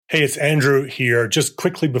Hey, it's Andrew here. Just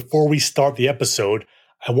quickly before we start the episode,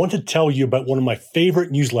 I want to tell you about one of my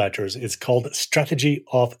favorite newsletters. It's called Strategy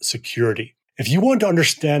of Security. If you want to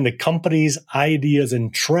understand the companies, ideas,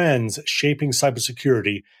 and trends shaping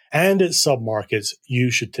cybersecurity and its submarkets,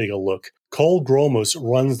 you should take a look. Cole Gromos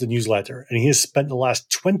runs the newsletter, and he has spent the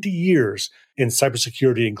last 20 years in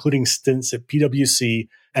cybersecurity, including stints at PwC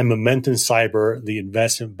and Momentum Cyber, the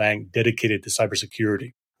investment bank dedicated to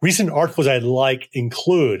cybersecurity. Recent articles I like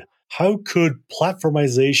include how could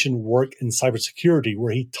platformization work in cybersecurity,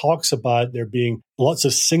 where he talks about there being lots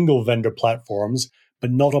of single vendor platforms, but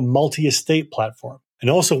not a multi-estate platform. And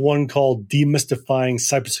also one called Demystifying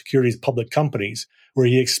Cybersecurity's Public Companies, where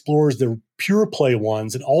he explores the pure play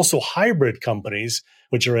ones and also hybrid companies,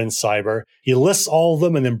 which are in cyber. He lists all of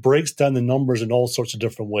them and then breaks down the numbers in all sorts of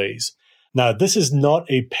different ways. Now, this is not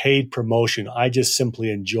a paid promotion. I just simply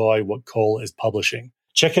enjoy what Cole is publishing.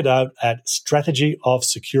 Check it out at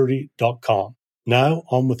strategyofsecurity.com. Now,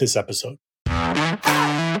 on with this episode.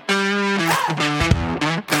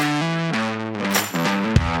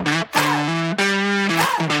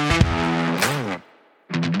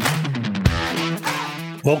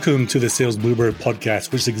 Welcome to the Sales Bluebird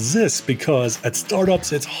podcast, which exists because at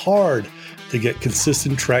startups, it's hard to get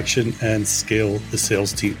consistent traction and scale the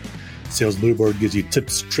sales team. Sales Bluebird gives you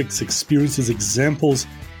tips, tricks, experiences, examples,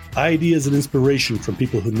 ideas, and inspiration from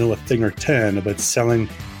people who know a thing or 10 about selling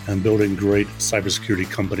and building great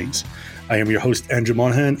cybersecurity companies. I am your host, Andrew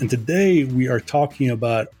Monahan, and today we are talking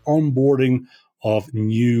about onboarding of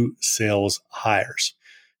new sales hires.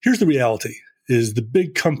 Here's the reality, is the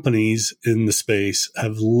big companies in the space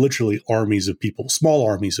have literally armies of people, small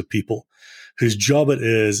armies of people, whose job it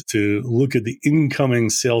is to look at the incoming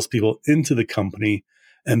salespeople into the company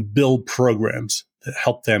and build programs that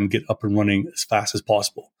help them get up and running as fast as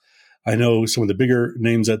possible. I know some of the bigger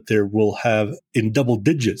names out there will have in double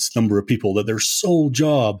digits number of people that their sole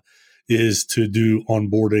job is to do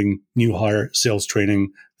onboarding, new hire, sales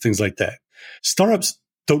training, things like that. Startups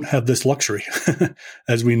don't have this luxury,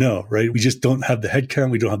 as we know, right? We just don't have the headcount.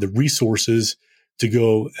 We don't have the resources to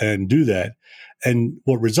go and do that. And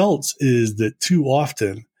what results is that too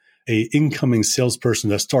often a incoming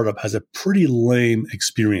salesperson at a startup has a pretty lame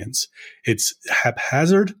experience. It's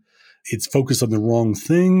haphazard. It's focused on the wrong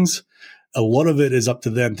things. A lot of it is up to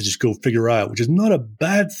them to just go figure out, which is not a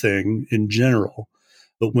bad thing in general.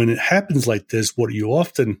 But when it happens like this, what you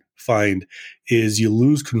often find is you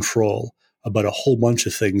lose control about a whole bunch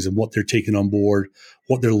of things and what they're taking on board,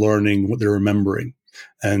 what they're learning, what they're remembering.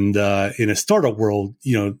 And in a startup world,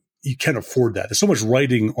 you can't afford that. There's so much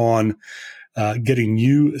riding on getting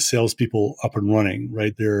new salespeople up and running,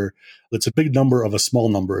 right? It's a big number of a small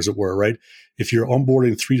number, as it were, right? If you're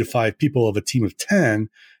onboarding 3 to 5 people of a team of 10,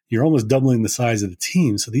 you're almost doubling the size of the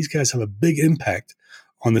team. So these guys have a big impact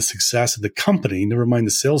on the success of the company, never mind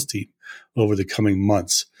the sales team, over the coming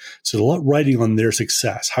months. So a lot riding on their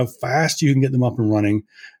success, how fast you can get them up and running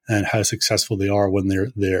and how successful they are when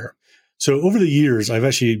they're there. So over the years, I've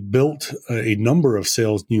actually built a number of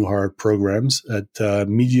sales new hire programs at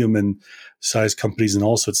medium and size companies and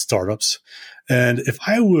also at startups. And if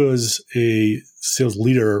I was a sales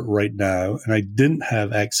leader right now and I didn't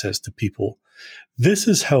have access to people, this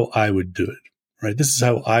is how I would do it, right? This is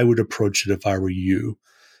how I would approach it if I were you.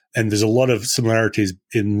 And there's a lot of similarities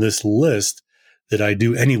in this list that I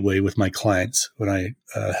do anyway with my clients when I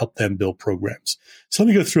help them build programs. So let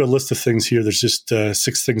me go through a list of things here. There's just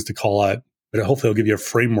 6 things to call out, but hopefully I'll give you a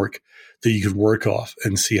framework that you can work off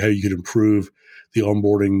and see how you can improve the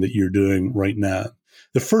onboarding that you're doing right now.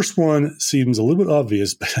 The first one seems a little bit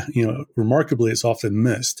obvious, but remarkably, it's often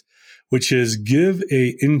missed, which is give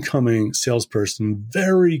a incoming salesperson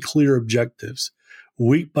very clear objectives,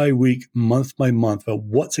 week by week, month by month, about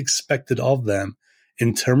what's expected of them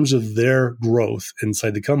in terms of their growth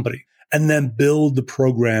inside the company, and then build the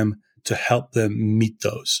program to help them meet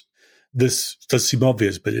those. This does seem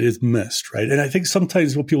obvious, but it is missed, right? And I think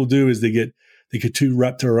sometimes what people do is they get too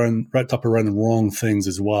wrapped up around the wrong things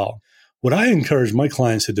as well. What I encourage my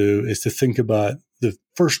clients to do is to think about the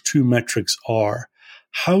first 2 metrics are,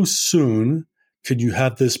 how soon can you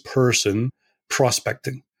have this person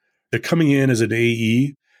prospecting? They're coming in as an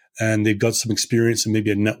AE and they've got some experience and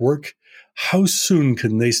maybe a network. How soon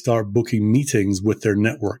can they start booking meetings with their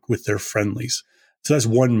network, with their friendlies? So that's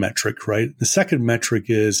one metric, right? The second metric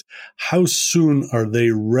is, how soon are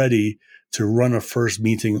they ready to run a first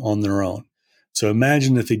meeting on their own? So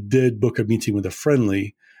imagine if they did book a meeting with a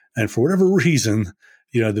friendly and for whatever reason,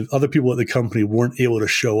 the other people at the company weren't able to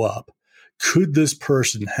show up. Could this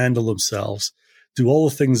person handle themselves do all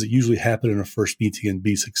the things that usually happen in a first meeting and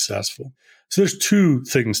be successful. So there's two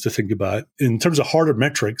things to think about. In terms of harder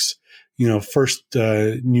metrics, first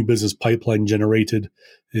new business pipeline generated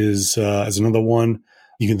is another one.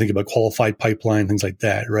 You can think about qualified pipeline, things like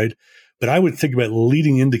that, right? But I would think about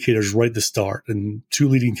leading indicators right at the start. And two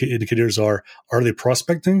leading indicators are they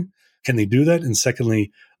prospecting? Can they do that? And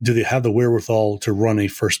secondly, do they have the wherewithal to run a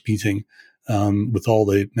first meeting with all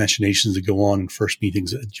the machinations that go on in first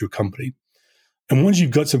meetings at your company? And once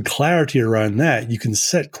you've got some clarity around that, you can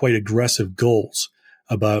set quite aggressive goals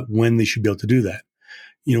about when they should be able to do that.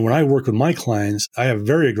 When I work with my clients, I have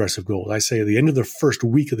very aggressive goals. I say at the end of the first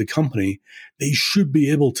week of the company, they should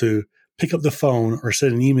be able to pick up the phone or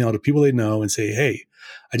send an email to people they know and say, hey,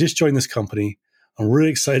 I just joined this company. I'm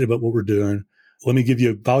really excited about what we're doing. Let me give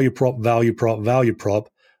you a value prop.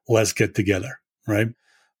 Let's get together, right?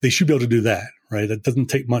 They should be able to do that, right? That doesn't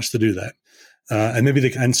take much to do that. And maybe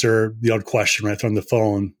they can answer the odd question right on the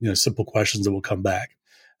phone, simple questions that will come back.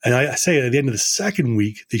 And I say at the end of the second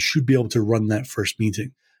week, they should be able to run that first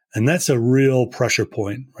meeting. And that's a real pressure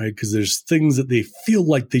point, right? Because there's things that they feel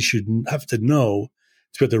like they should have to know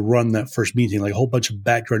to be able to run that first meeting, like a whole bunch of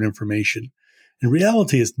background information. In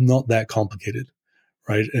reality, it's not that complicated,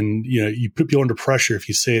 right? And, you put people under pressure if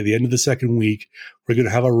you say at the end of the second week, we're going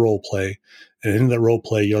to have a role play. And in that role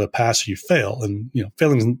play, you either pass or you fail. And,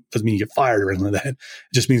 failing doesn't mean you get fired or anything like that. It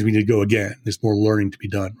just means we need to go again. There's more learning to be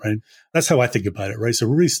done, right? That's how I think about it, right? So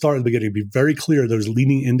really start at the beginning, be very clear, those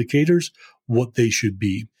leading indicators, what they should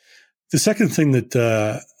be. The second thing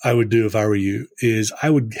that I would do if I were you is I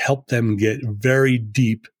would help them get very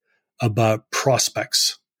deep about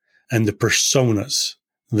prospects and the personas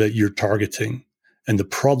that you're targeting and the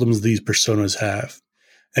problems these personas have.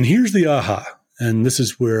 And here's the aha. And this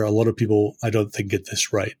is where a lot of people, I don't think, get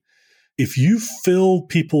this right. If you fill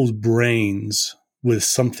people's brains with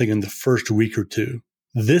something in the first week or two,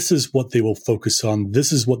 this is what they will focus on.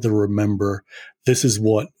 This is what they'll remember. This is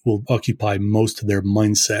what will occupy most of their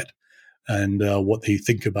mindset and what they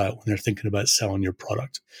think about when they're thinking about selling your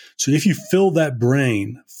product. So if you fill that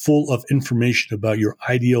brain full of information about your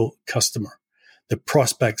ideal customer, the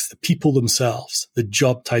prospects, the people themselves, the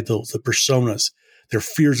job titles, the personas, their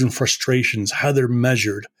fears and frustrations, how they're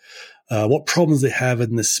measured, what problems they have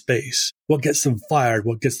in this space, what gets them fired,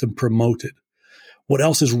 what gets them promoted, what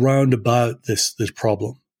else is round about this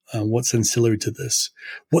problem, what's ancillary to this,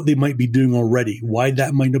 what they might be doing already, why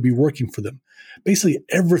that might not be working for them. Basically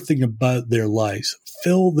everything about their lives.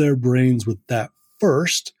 Fill their brains with that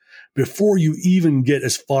first before you even get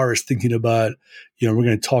as far as thinking about, we're going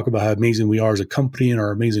to talk about how amazing we are as a company and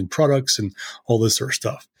our amazing products and all this sort of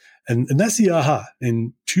stuff. And that's the aha.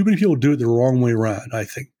 And too many people do it the wrong way around, I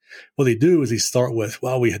think. What they do is they start with,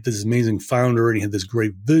 well, we had this amazing founder and he had this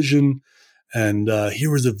great vision. And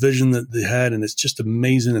here was the vision that they had, and it's just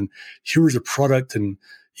amazing. And here was a product, and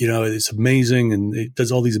it's amazing, and it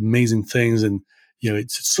does all these amazing things, and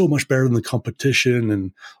it's so much better than the competition,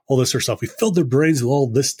 and all this sort of stuff. We filled their brains with all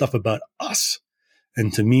this stuff about us,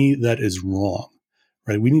 and to me, that is wrong.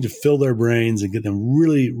 Right? We need to fill their brains and get them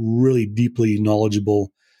really, really deeply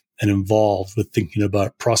knowledgeable and involved with thinking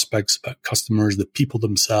about prospects, about customers, the people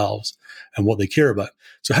themselves, and what they care about.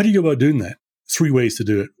 So, how do you go about doing that? 3 ways to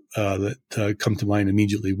do it. That come to mind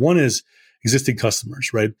immediately. One is existing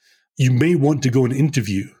customers, right? You may want to go and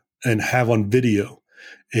interview and have on video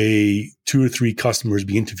 2 or 3 customers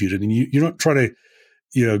be interviewed. And you're not trying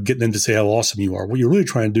to, get them to say how awesome you are. What you're really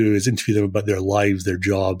trying to do is interview them about their lives, their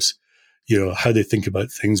jobs, how they think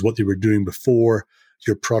about things, what they were doing before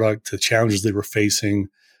your product, the challenges they were facing,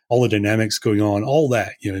 all the dynamics going on, all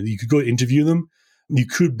that. You could go interview them. You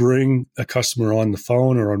could bring a customer on the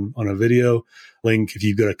phone or on a video link. If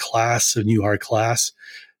you've got a new hire class,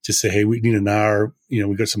 just say, hey, we need an hour.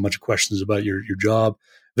 We've got some bunch of questions about your job.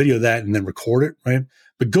 Video that and then record it, right?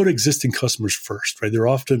 But go to existing customers first, right? They're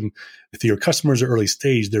often, if your customers are early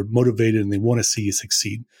stage, they're motivated and they want to see you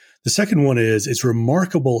succeed. The second one is, it's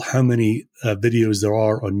remarkable how many videos there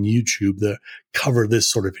are on YouTube that cover this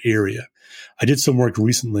sort of area. I did some work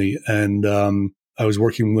recently, and I was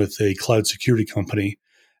working with a cloud security company,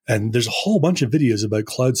 and there's a whole bunch of videos about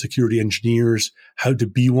cloud security engineers, how to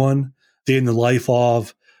be one, day in the life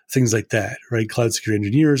of, things like that, right? Cloud security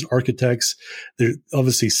engineers, architects, they're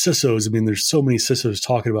obviously CISOs. I mean, there's so many CISOs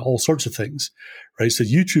talking about all sorts of things, right? So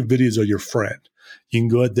YouTube videos are your friend. You can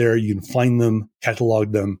go out there, you can find them,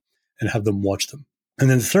 catalog them, and have them watch them. And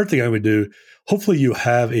then the third thing I would do, hopefully you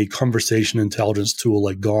have a conversation intelligence tool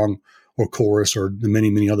like Gong or Chorus or the many,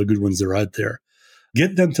 many other good ones that are out there.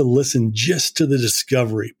 Get them to listen just to the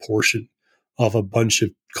discovery portion of a bunch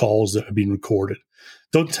of calls that have been recorded.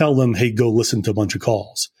 Don't tell them, hey, go listen to a bunch of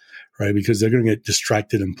calls, right? Because they're going to get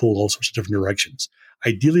distracted and pulled all sorts of different directions.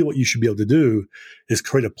 Ideally, what you should be able to do is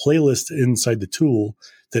create a playlist inside the tool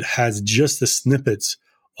that has just the snippets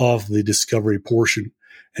of the discovery portion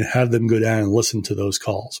and have them go down and listen to those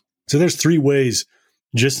calls. So there's 3 ways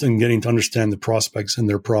just in getting to understand the prospects and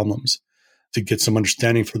their problems to get some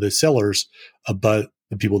understanding for the sellers about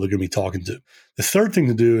the people they're going to be talking to. The third thing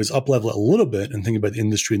to do is up-level it a little bit and think about the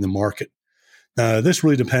industry and the market. Now, this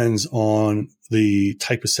really depends on the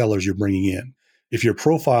type of sellers you're bringing in. If your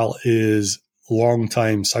profile is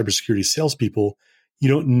long-time cybersecurity salespeople, you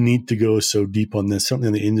don't need to go so deep on this, certainly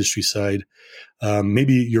on the industry side.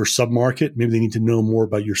 Maybe your sub-market, maybe they need to know more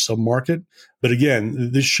about your sub-market. But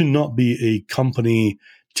again, this should not be a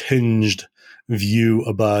company-tinged view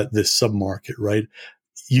about this sub-market, right?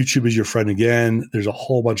 YouTube is your friend again. There's a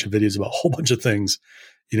whole bunch of videos about a whole bunch of things.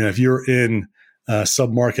 If you're in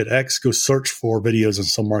sub-market X, go search for videos on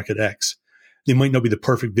sub-market X. They might not be the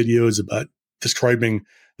perfect videos about describing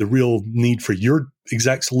the real need for your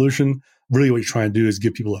exact solution. Really what you're trying to do is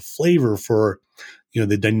give people a flavor for,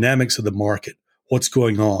 the dynamics of the market, what's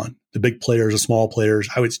going on, the big players, the small players,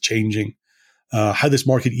 how it's changing, how this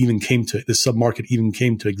market this sub-market even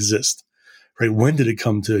came to exist, right? When did it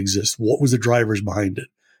come to exist? What was the drivers behind it?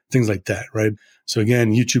 Things like that, right? So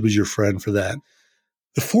again, YouTube is your friend for that.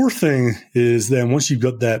 The fourth thing is then once you've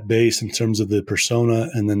got that base in terms of the persona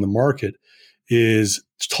and then the market is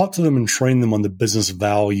to talk to them and train them on the business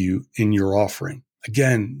value in your offering.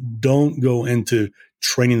 Again, don't go into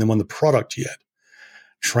training them on the product yet.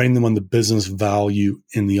 Train them on the business value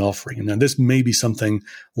in the offering. Now, this may be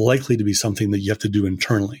likely to be something that you have to do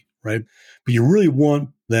internally, right? But you really want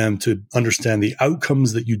them to understand the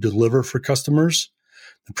outcomes that you deliver for customers,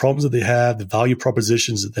 the problems that they have, the value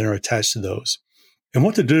propositions that are attached to those. And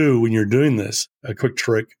what to do when you're doing this, a quick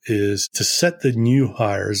trick is to set the new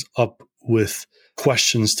hires up with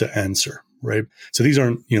questions to answer, right? So these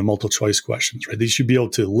aren't, multiple choice questions, right? They should be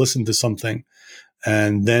able to listen to something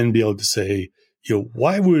and then be able to say,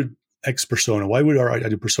 why would X persona, why would our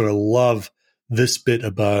ideal persona love this bit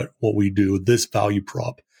about what we do, this value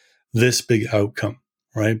prop, this big outcome,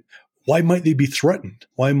 right? Why might they be threatened?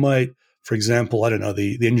 Why might, for example, I don't know,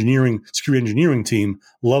 the security engineering team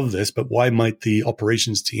love this, but why might the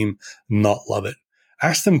operations team not love it?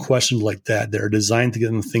 Ask them questions like that are designed to get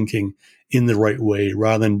them thinking in the right way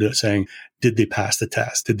rather than saying, did they pass the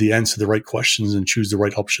test? Did they answer the right questions and choose the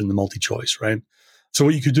right option, the multi-choice, right? So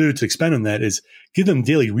what you could do to expand on that is give them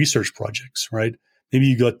daily research projects, right? Maybe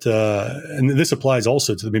you got, and this applies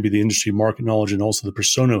also to maybe the industry market knowledge and also the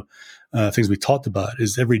persona things we talked about,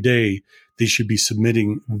 is every day they should be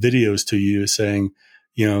submitting videos to you saying,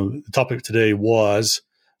 the topic today was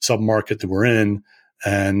sub-market that we're in.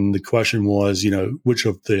 And the question was, which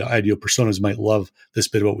of the ideal personas might love this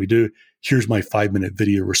bit of what we do? Here's my 5-minute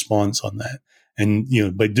video response on that.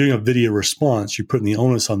 And, by doing a video response, you're putting the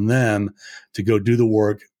onus on them to go do the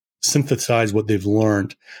work, synthesize what they've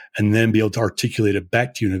learned, and then be able to articulate it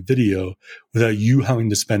back to you in a video without you having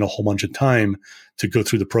to spend a whole bunch of time to go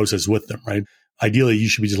through the process with them, right? Ideally, you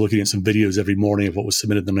should be just looking at some videos every morning of what was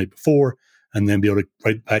submitted the night before, and then be able to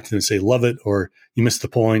write back to them and say, love it, or you missed the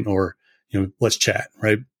point, or, let's chat,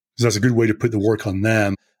 right? So that's a good way to put the work on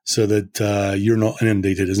them so that you're not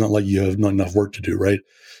inundated. It's not like you have not enough work to do, right?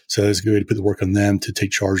 So it's a good way to put the work on them to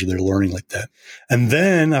take charge of their learning like that. And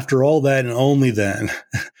then after all that, and only then,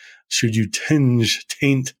 should you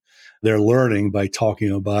taint their learning by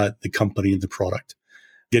talking about the company and the product,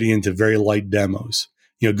 getting into very light demos.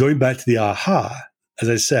 Going back to the aha, as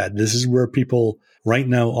I said, this is where people right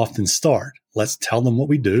now often start. Let's tell them what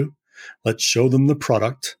we do. Let's show them the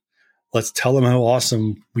product. Let's tell them how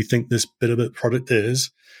awesome we think this bit of the product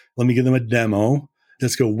is. Let me give them a demo.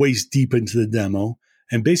 Let's go waist deep into the demo.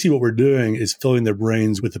 And basically what we're doing is filling their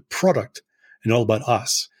brains with the product and all about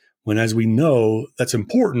us. When, as we know, that's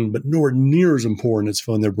important, but nowhere near as important as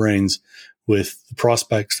filling their brains with the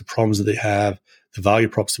prospects, the problems that they have, the value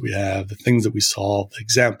props that we have, the things that we solve, the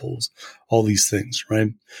examples, all these things, right?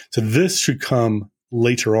 So this should come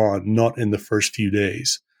later on, not in the first few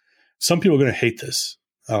days. Some people are going to hate this.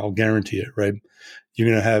 I'll guarantee it, right? You're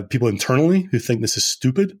going to have people internally who think this is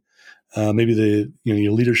stupid. Maybe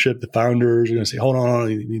your leadership, the founders are going to say, hold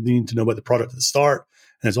on, you need to know about the product at the start.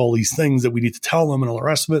 And there's all these things that we need to tell them and all the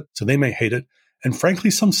rest of it. So they may hate it. And frankly,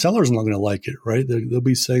 some sellers are not going to like it, right? They'll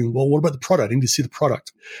be saying, well, what about the product? I need to see the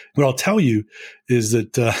product. What I'll tell you is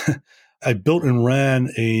that I built and ran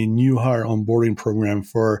a new hire onboarding program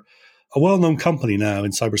for a well-known company now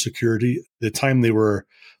in cybersecurity. At the time, they were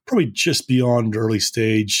probably just beyond early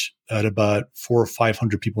stage at about 400 or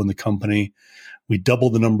 500 people in the company. We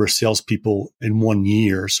doubled the number of salespeople in 1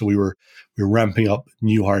 year. So we were ramping up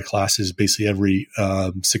new hire classes basically every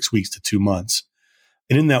 6 weeks to 2 months.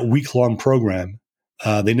 And in that week-long program,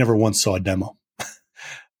 they never once saw a demo.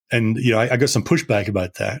 And, I got some pushback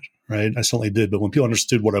about that, right? I certainly did. But when people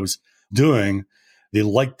understood what I was doing, they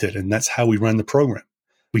liked it. And that's how we ran the program.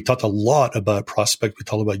 We talked a lot about prospect. We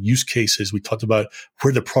talked about use cases. We talked about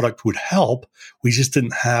where the product would help. We just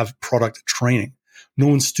didn't have product training. No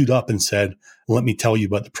one stood up and said, let me tell you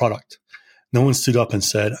about the product. No one stood up and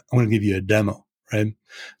said, I'm going to give you a demo, right?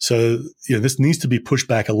 So, this needs to be pushed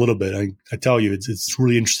back a little bit. I tell you, it's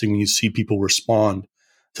really interesting when you see people respond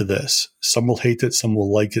to this. Some will hate it, some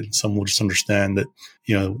will like it, and some will just understand that,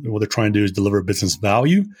 what they're trying to do is deliver business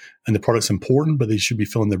value and the product's important, but they should be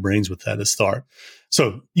filling their brains with that at the start.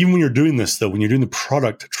 So even when you're doing this, though, when you're doing the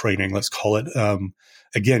product training, let's call it,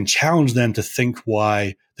 again, challenge them to think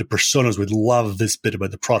why the personas would love this bit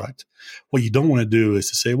about the product. What you don't want to do is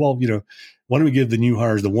to say, well, why don't we give the new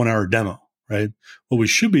hires the 1 hour demo, right? What we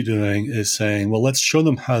should be doing is saying, well, let's show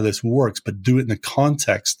them how this works, but do it in the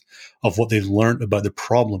context of what they've learned about the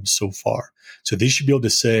problem so far. So they should be able to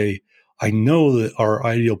say, I know that our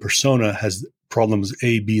ideal persona has problems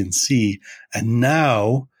A, B, and C. And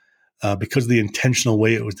now, because of the intentional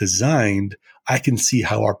way it was designed, I can see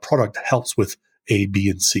how our product helps with A, B,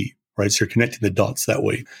 and C, right? So you're connecting the dots that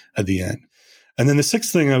way at the end. And then the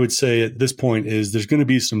sixth thing I would say at this point is there's going to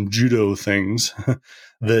be some judo things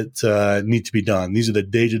that need to be done. These are the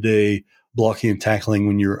day-to-day blocking and tackling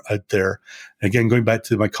when you're out there. Again, going back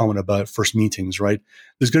to my comment about first meetings, right?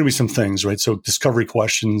 There's going to be some things, right? So discovery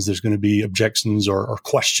questions, there's going to be objections or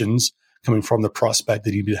questions coming from the prospect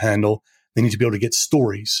that you need to handle. They need to be able to get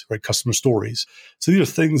stories, right? Customer stories. So these are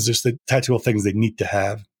things, just the tactical things they need to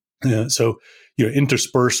have. So,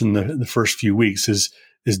 interspersed in the first few weeks is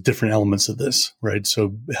different elements of this, right?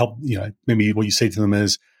 So help, maybe what you say to them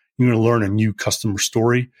is, you're going to learn a new customer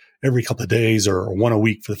story every couple of days or one a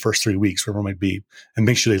week for the first 3 weeks, whatever it might be, and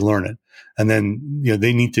make sure they learn it. And then,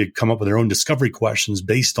 they need to come up with their own discovery questions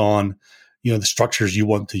based on, the structures you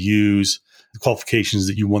want to use, the qualifications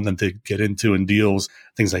that you want them to get into and deals,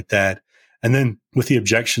 things like that. And then with the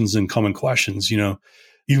objections and common questions, you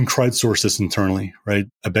can crowdsource this internally, right?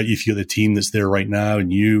 I bet you if you get the team that's there right now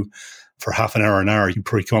and you, for half an hour, you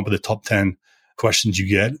probably come up with the top 10 questions you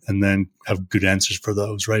get and then have good answers for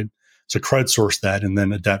those, right? So crowdsource that and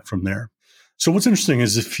then adapt from there. So what's interesting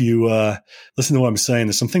is if you listen to what I'm saying,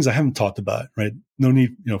 there's some things I haven't talked about, right? No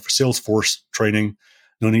need, for Salesforce training,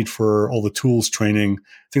 no need for all the tools training,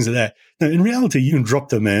 things like that. Now, in reality, you can drop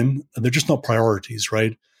them in. They're just not priorities,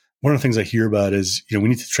 right? One of the things I hear about is, we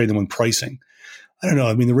need to train them on pricing. I don't know.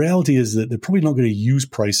 I mean, the reality is that they're probably not going to use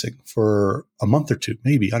pricing for a month or two,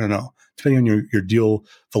 maybe. I don't know, depending on your deal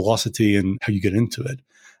velocity and how you get into it.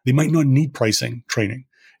 They might not need pricing training.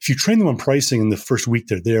 If you train them on pricing in the first week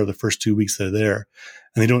they're there, the first 2 weeks they're there,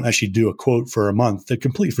 and they don't actually do a quote for a month, they've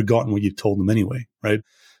completely forgotten what you told them anyway, right?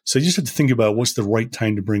 So you just have to think about what's the right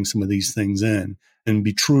time to bring some of these things in and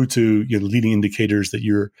be true to the leading indicators that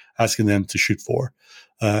you're asking them to shoot for,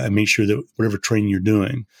 and make sure that whatever training you're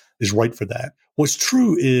doing is right for that. What's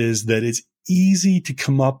true is that it's easy to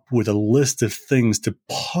come up with a list of things to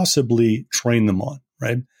possibly train them on,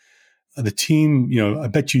 right? The team, I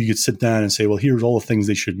bet you could sit down and say, well, here's all the things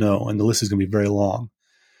they should know. And the list is going to be very long.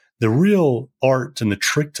 The real art and the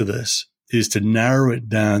trick to this is to narrow it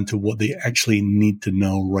down to what they actually need to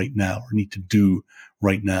know right now or need to do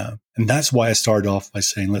right now. And that's why I started off by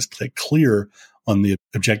saying, let's get clear on the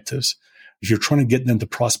objectives. If you're trying to get them to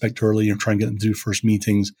prospect early, you're trying to get them to do first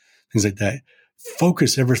meetings, things like that,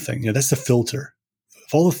 focus everything. That's the filter.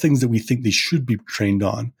 Of all the things that we think they should be trained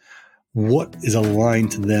on, what is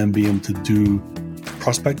aligned to them being able to do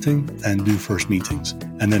prospecting and do first meetings,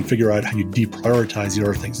 and then figure out how you deprioritize the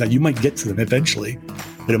other things. Now, you might get to them eventually,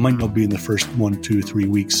 but it might not be in the first 1, 2, 3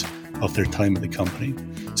 weeks of their time at the company.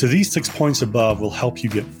 So these 6 points above will help you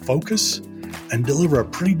get focus and deliver a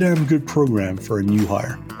pretty damn good program for a new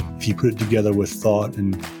hire if you put it together with thought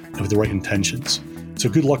and with the right intentions. So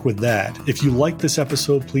good luck with that. If you like this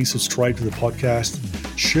episode, please subscribe to the podcast.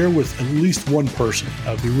 Share with at least one person. It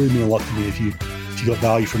would be really mean a lot to me if you got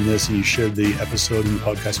value from this and you shared the episode and the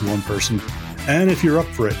podcast with one person. And if you're up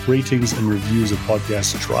for it, ratings and reviews of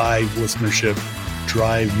podcasts drive listenership,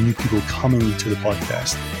 drive new people coming to the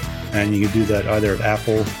podcast. And you can do that either at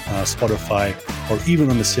Apple, Spotify, or even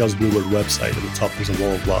on the Sales Bluebird website. At the top, there's a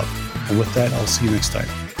wall of love. And with that, I'll see you next time.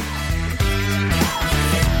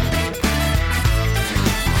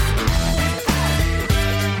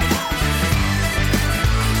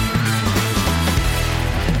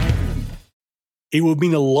 It would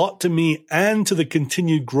mean a lot to me and to the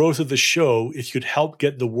continued growth of the show if you'd help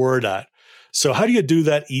get the word out. So how do you do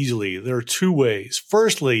that easily? There are two ways.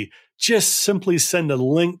 Firstly, just simply send a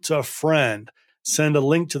link to a friend. Send a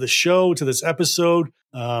link to the show, to this episode.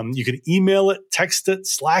 You can email it, text it,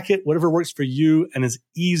 Slack it, whatever works for you and is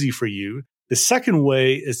easy for you. The second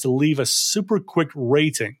way is to leave a super quick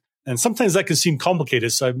rating. And sometimes that can seem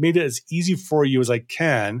complicated, so I've made it as easy for you as I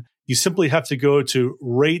can. You simply have to go to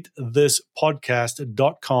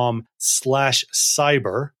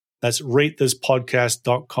ratethispodcast.com/cyber. That's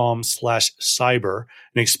ratethispodcast.com/cyber, and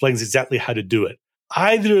it explains exactly how to do it.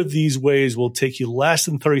 Either of these ways will take you less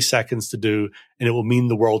than 30 seconds to do, and it will mean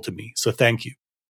the world to me. So thank you.